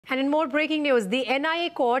And in more breaking news, the NIA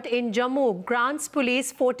court in Jammu grants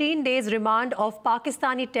police 14 days remand of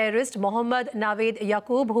Pakistani terrorist Mohd Naved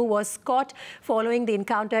Yakub, who was caught following the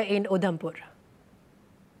encounter in Udhampur.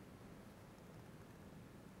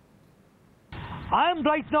 I am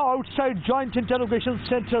right now outside Joint Interrogation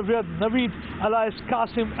Center where Naveed alias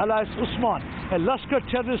Qasim alias Usman, a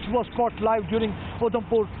Lashkar terrorist who was caught live during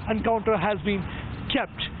Udhampur encounter, has been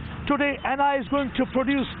kept. Today, NIA is going to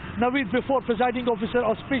produce Naveed before presiding officer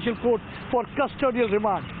of special court for custodial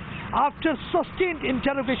remand. After sustained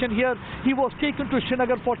interrogation here, he was taken to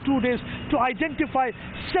Srinagar for 2 days to identify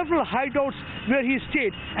several hideouts where he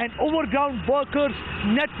stayed, an overground workers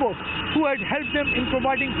network who had helped them in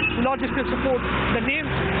providing logistical support. The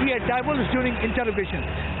names he had divulged during interrogation.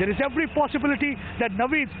 There is every possibility that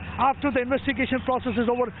Naveed, after the investigation process is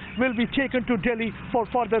over, will be taken to Delhi for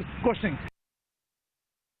further questioning.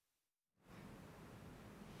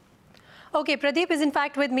 Okay, Pradeep is in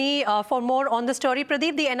fact with me for more on the story.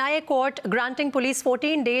 Pradeep, the NIA court granting police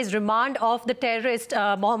 14 days remand of the terrorist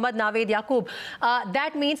Mohd Naved Yakub.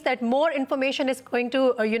 That means that more information is going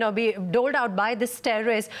to be doled out by this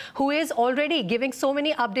terrorist, who is already giving so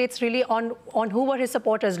many updates really on who were his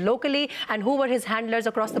supporters locally and who were his handlers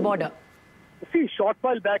across the border. See, short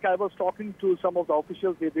while back I was talking to some of the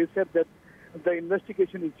officials. They said that the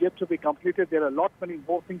investigation is yet to be completed. There are many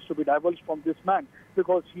more things to be divulged from this man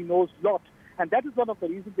because he knows a lot. And that is one of the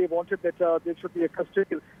reasons they wanted that there should be a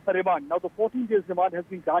custodial remand. Now, the 14 days remand has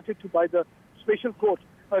been granted by the special court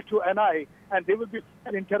to NIA, and they will be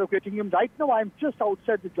interrogating him. Right now, I am just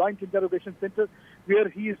outside the Joint Interrogation Center where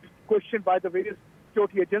he is questioned by the various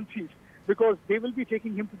security agencies because they will be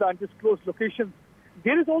taking him to the undisclosed locations.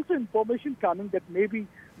 There is also information coming that maybe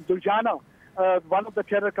Duljana, one of the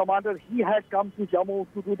terror commanders, he had come to Jammu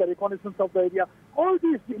to do the reconnaissance of the area. All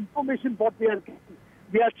these information, what they are getting,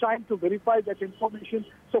 they are trying to verify that information.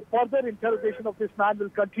 So further interrogation of this man will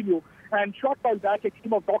continue. And short while back, a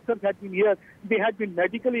team of doctors had been here. They had been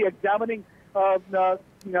medically examining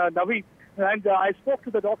Naveed. And I spoke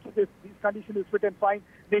to the doctor. His condition is fit and fine.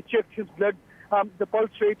 They checked his blood, the pulse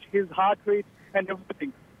rate, his heart rate, and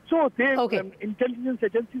everything. So intelligence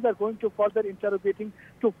agencies are going to further interrogating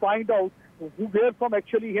to find out where from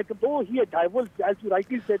actually he had come. Though he had divulged, as you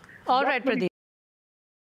rightly said. All right, Pradeep.